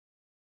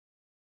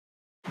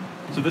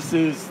So this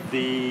is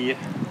the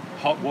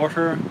hot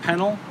water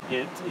panel.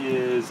 It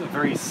is a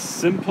very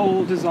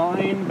simple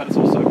design, but it's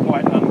also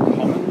quite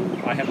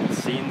uncommon. I haven't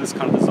seen this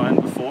kind of design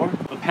before.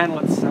 The panel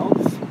itself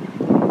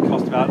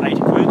cost about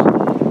 80 quid,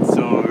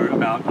 so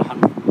about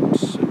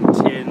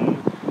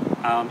 110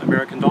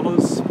 American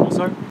dollars or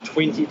so.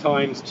 20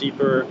 times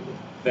cheaper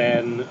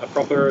than a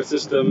proper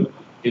system.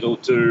 It'll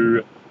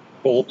do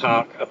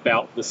ballpark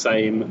about the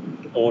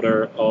same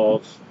order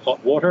of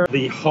hot water.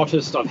 The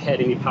hottest I've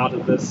had any part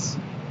of this,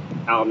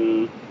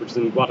 which is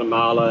in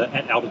Guatemala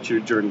at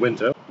altitude during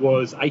winter,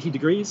 was 80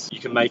 degrees. You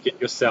can make it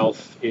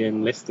yourself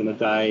in less than a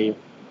day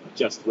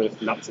just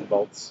with nuts and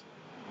bolts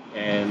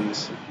and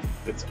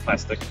bits of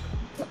plastic,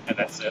 and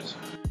that's it.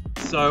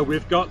 So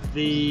we've got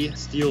the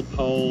steel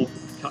pole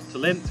cut to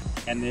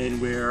length, and then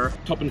we're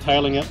top and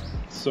tailing it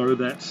so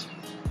that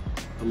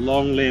the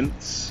long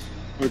lengths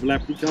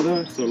overlap each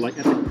other. So like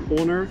at the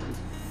corner,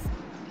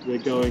 we're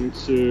going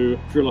to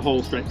drill a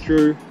hole straight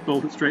through,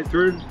 bolt it straight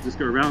through, just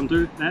go around,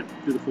 do that,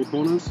 do the four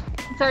corners.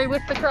 Sorry,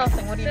 with the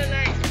crossing, what do you mean?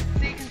 Like,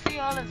 so you can see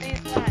all of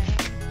these lines.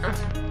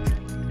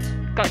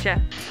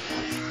 Gotcha.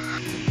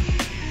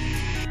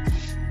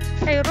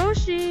 Hey,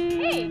 Roshi!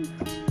 Hey!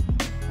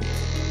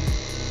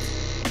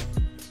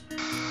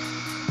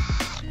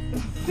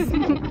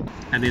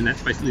 And then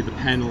that's basically the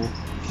panel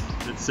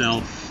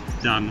itself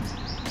done,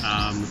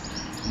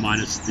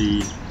 minus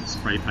the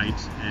spray paint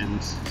and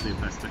clear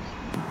plastic.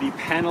 The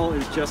panel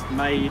is just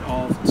made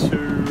of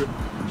 2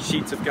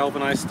 sheets of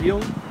galvanized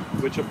steel,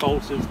 which are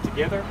bolted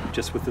together,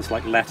 just with this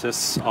like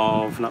lattice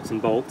of nuts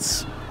and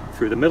bolts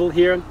through the middle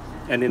here,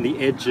 and then the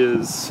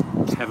edges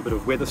have a bit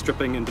of weather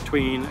stripping in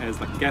between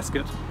as like a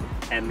gasket,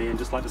 and then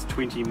just like this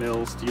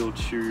 20mm steel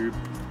tube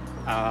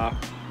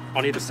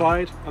on either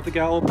side of the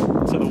galv.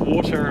 So the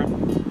water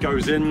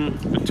goes in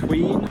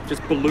between,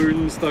 just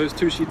balloons those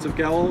 2 sheets of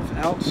galv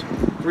out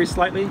very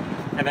slightly,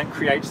 and that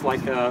creates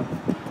like a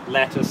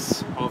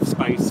lattice of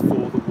space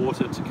for the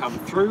water to come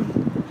through,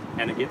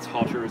 and it gets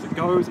hotter as it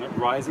goes and it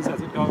rises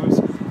as it goes,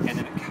 and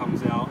then it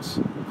comes out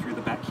through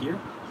the back here.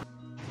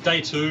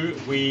 Day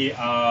 2, we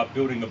are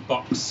building the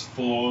box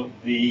for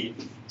the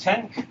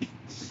tank,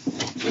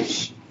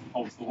 which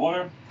holds the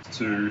water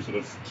to sort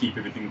of keep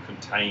everything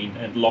contained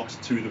and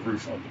locked to the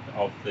roof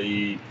of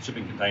the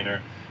shipping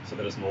container so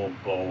that it doesn't all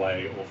blow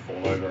away or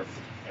fall over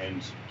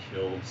and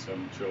kill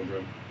some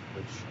children,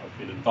 which I've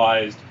been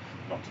advised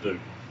not to do.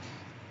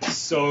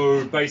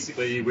 So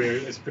basically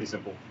it's pretty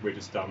simple. We're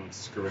just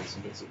screwing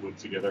some bits of wood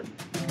together.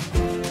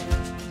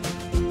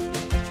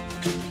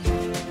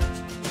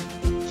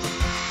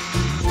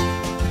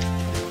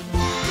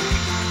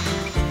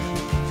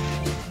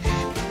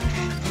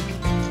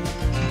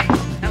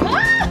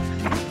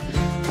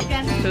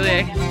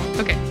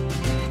 Okay.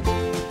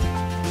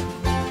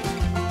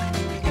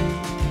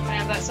 Can I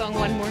have that song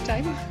one more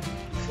time?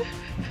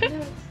 No,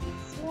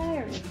 it's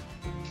swearing.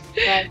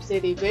 Rap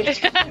City, bitch.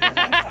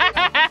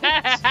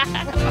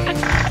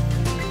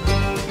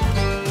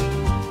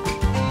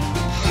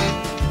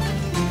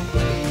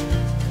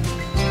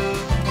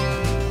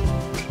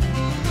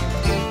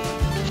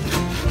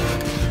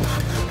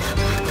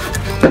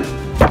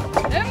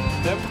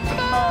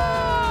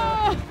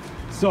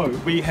 So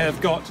we have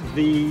got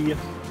the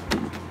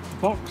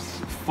box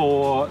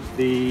for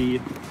the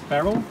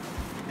barrel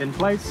in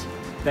place.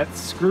 That's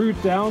screwed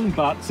down,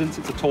 but since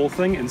it's a tall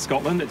thing in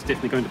Scotland, it's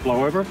definitely going to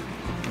blow over.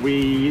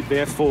 We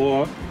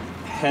therefore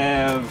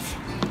have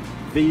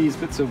these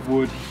bits of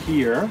wood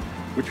here,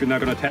 which we're now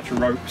going to attach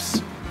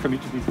ropes from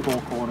each of these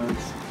 4 corners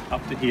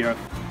up to here.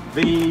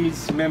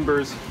 These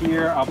members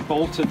here are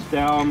bolted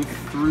down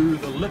through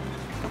the lip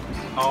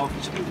of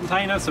the shipping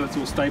container, so it's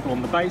all stable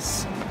on the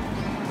base.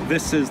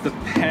 This is the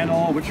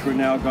panel, which we're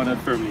now going to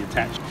firmly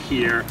attach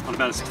here on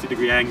about a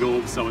 60-degree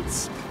angle, so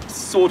it's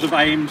sort of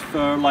aimed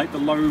for like the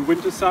low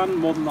winter sun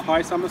more than the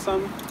high summer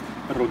sun,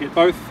 but it'll get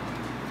both.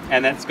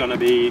 And that's going to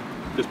be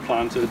just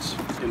planted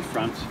in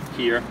front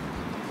here.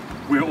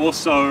 We're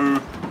also,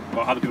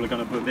 well, other people are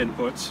going to then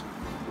put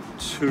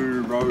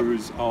 2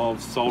 rows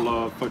of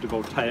solar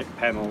photovoltaic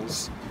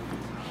panels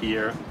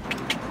here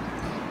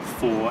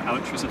for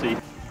electricity.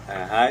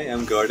 Hi,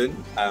 I'm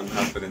Gordon. I'm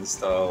helping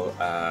install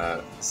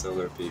a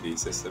solar PV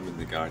system in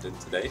the garden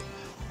today.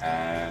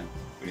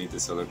 We need the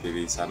solar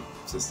PV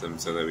system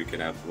so that we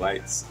can have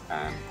lights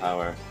and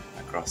power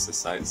across the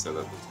site so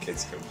that the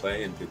kids can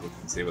play and people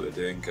can see what they're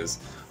doing, because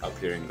up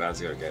here in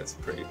Glasgow it gets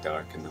pretty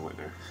dark in the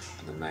winter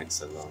and the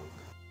nights are long.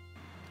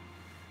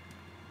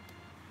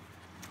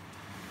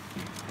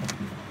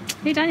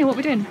 Hey Daniel, what are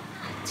we doing?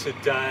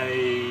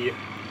 Today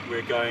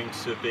we're going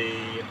to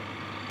be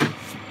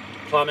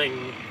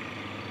plumbing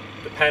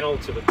the panel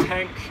to the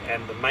tank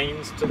and the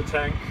mains to the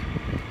tank.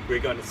 We're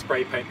going to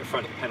spray paint the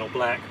front of the panel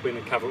black, we're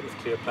going to cover it with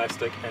clear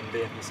plastic, and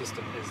then the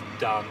system is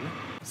done.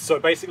 So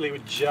basically we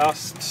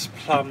just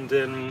plumbed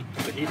in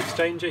the heat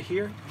exchanger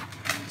here.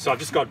 So I've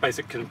just got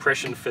basic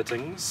compression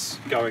fittings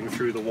going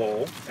through the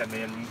wall and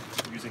then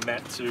using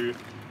that to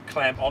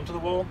clamp onto the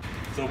wall.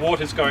 So the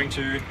water is going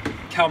to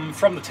come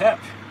from the tap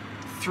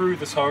through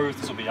this hose,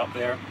 this will be up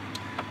there,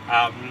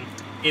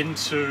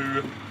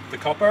 into the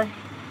copper,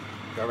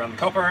 go around the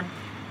copper,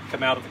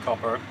 come out of the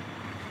copper.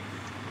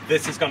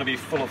 This is going to be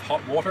full of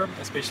hot water,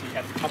 especially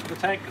at the top of the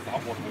tank, because the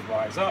hot water will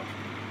rise up.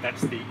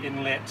 That's the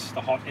inlet,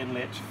 the hot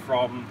inlet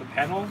from the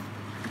panel.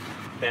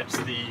 That's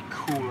the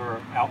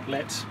cooler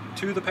outlet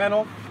to the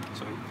panel.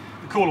 So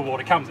the cooler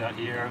water comes out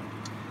here,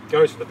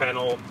 goes to the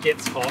panel,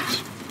 gets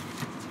hot,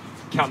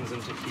 comes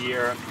into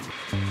here.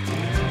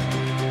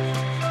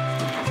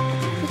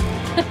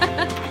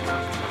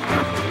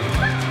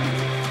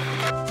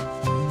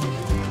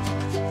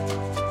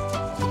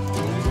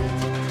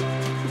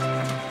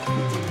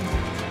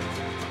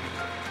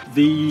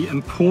 The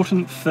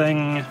important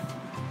thing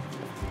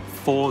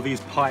for these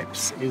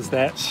pipes is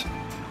that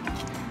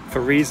for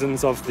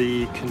reasons of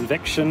the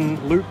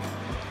convection loop,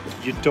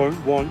 you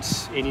don't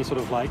want any sort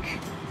of like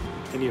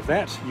any of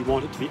that. You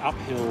want it to be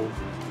uphill,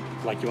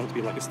 like you want it to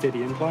be like a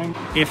steady incline.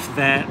 If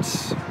that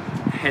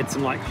had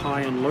some like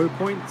high and low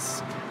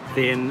points,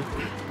 then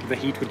the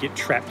heat would get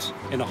trapped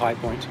in a high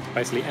point,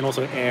 basically, and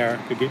also air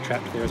could get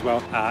trapped there as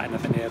well. And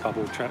if an air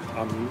bubble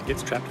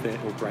gets trapped there,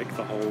 it will break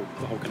the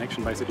whole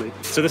connection, basically.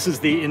 So this is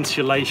the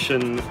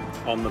insulation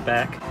on the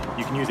back.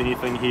 You can use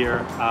anything here.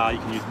 You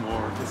can use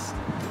more of this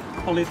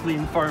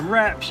polyethylene foam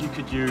wraps. You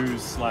could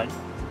use like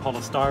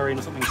polystyrene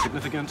or something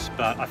significant,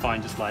 but I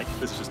find just like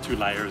this is just 2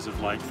 layers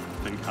of like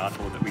thin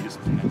cardboard that we just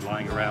have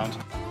lying around.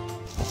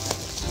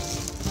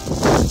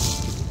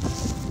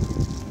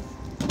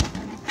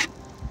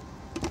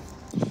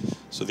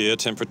 So the air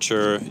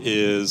temperature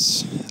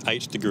is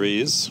 8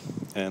 degrees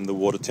and the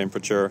water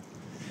temperature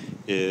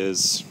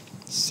is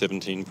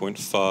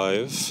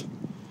 17.5,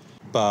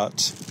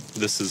 but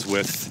this is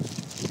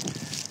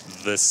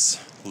with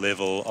this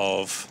level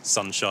of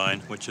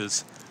sunshine, which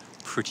is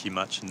pretty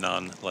much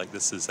none. Like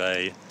this is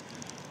a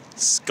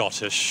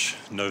Scottish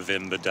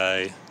November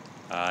day.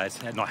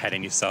 It's not had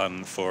any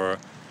sun for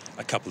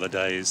a couple of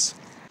days.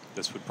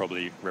 This would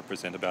probably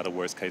represent about a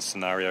worst case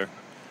scenario.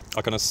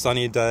 Like on a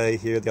sunny day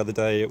here the other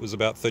day, it was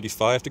about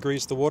 35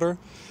 degrees the water.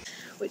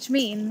 Which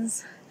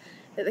means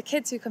that the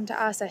kids who come to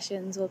our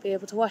sessions will be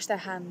able to wash their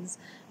hands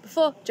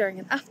before, during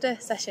and after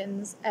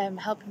sessions,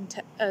 helping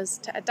us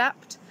to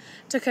adapt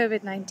to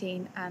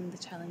COVID-19 and the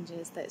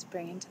challenges that it's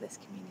bringing to this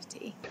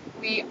community.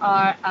 We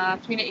are a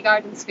community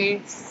garden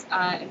space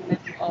in the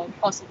middle of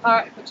Hostel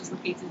Park, which is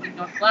located in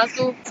North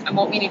Glasgow, and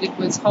what we needed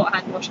was hot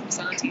hand washing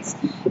facilities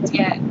to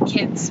get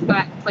kids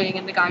back playing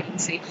in the garden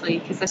safely,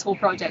 because this whole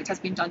project has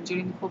been done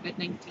during the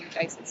COVID-19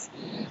 crisis.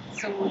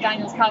 So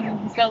Daniel's come and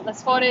he's built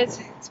this for us.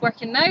 It's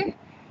working now.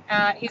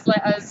 He's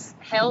let us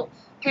help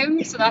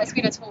him, so that's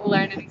been a total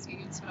learning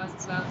experience for us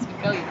as well. It's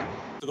been brilliant.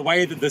 So the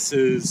way that this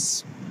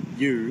is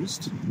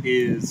used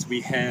is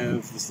we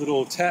have this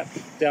little tap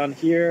down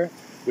here,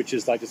 which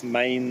is like just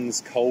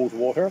mains cold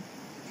water.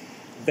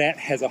 That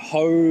has a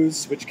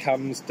hose which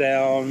comes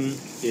down,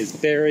 is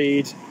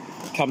buried,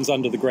 comes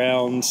under the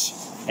ground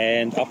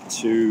and up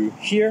to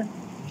here,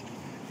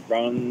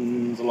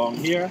 runs along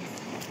here,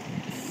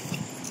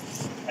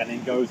 and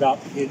then goes up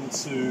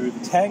into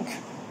the tank.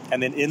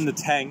 And then in the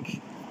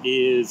tank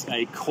is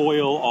a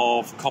coil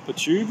of copper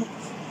tube,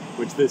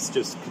 which this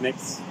just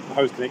connects, the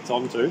hose connects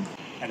onto,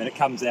 and then it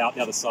comes out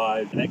the other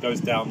side and it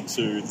goes down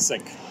to the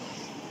sink.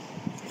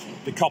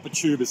 The copper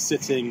tube is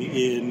sitting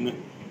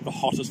in the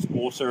hottest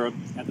water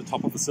at the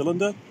top of the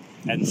cylinder,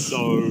 and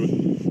so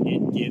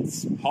it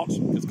gets hot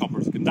because copper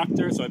is a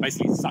conductor, so it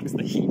basically sucks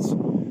the heat,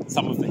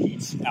 some of the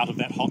heat out of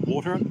that hot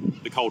water.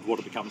 The cold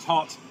water becomes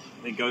hot,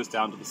 then goes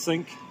down to the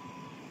sink,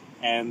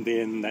 and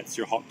then that's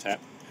your hot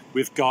tap.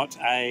 We've got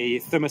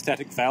a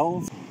thermostatic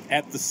valve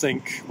at the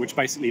sink, which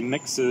basically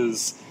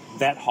mixes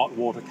that hot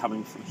water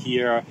coming from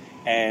here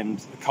and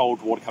the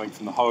cold water coming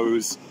from the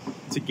hose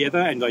together,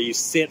 and you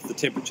set the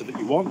temperature that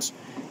you want,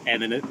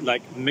 and then it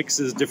like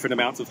mixes different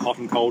amounts of hot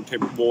and cold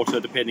water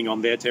depending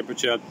on their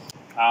temperature,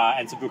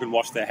 and so people can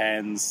wash their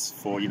hands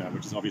for, you know,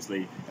 which is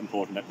obviously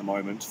important at the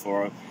moment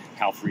for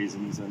health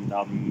reasons and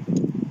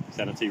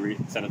sanitary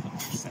reasons.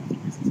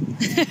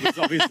 It's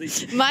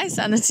obviously My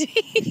sanity.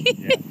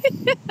 yeah.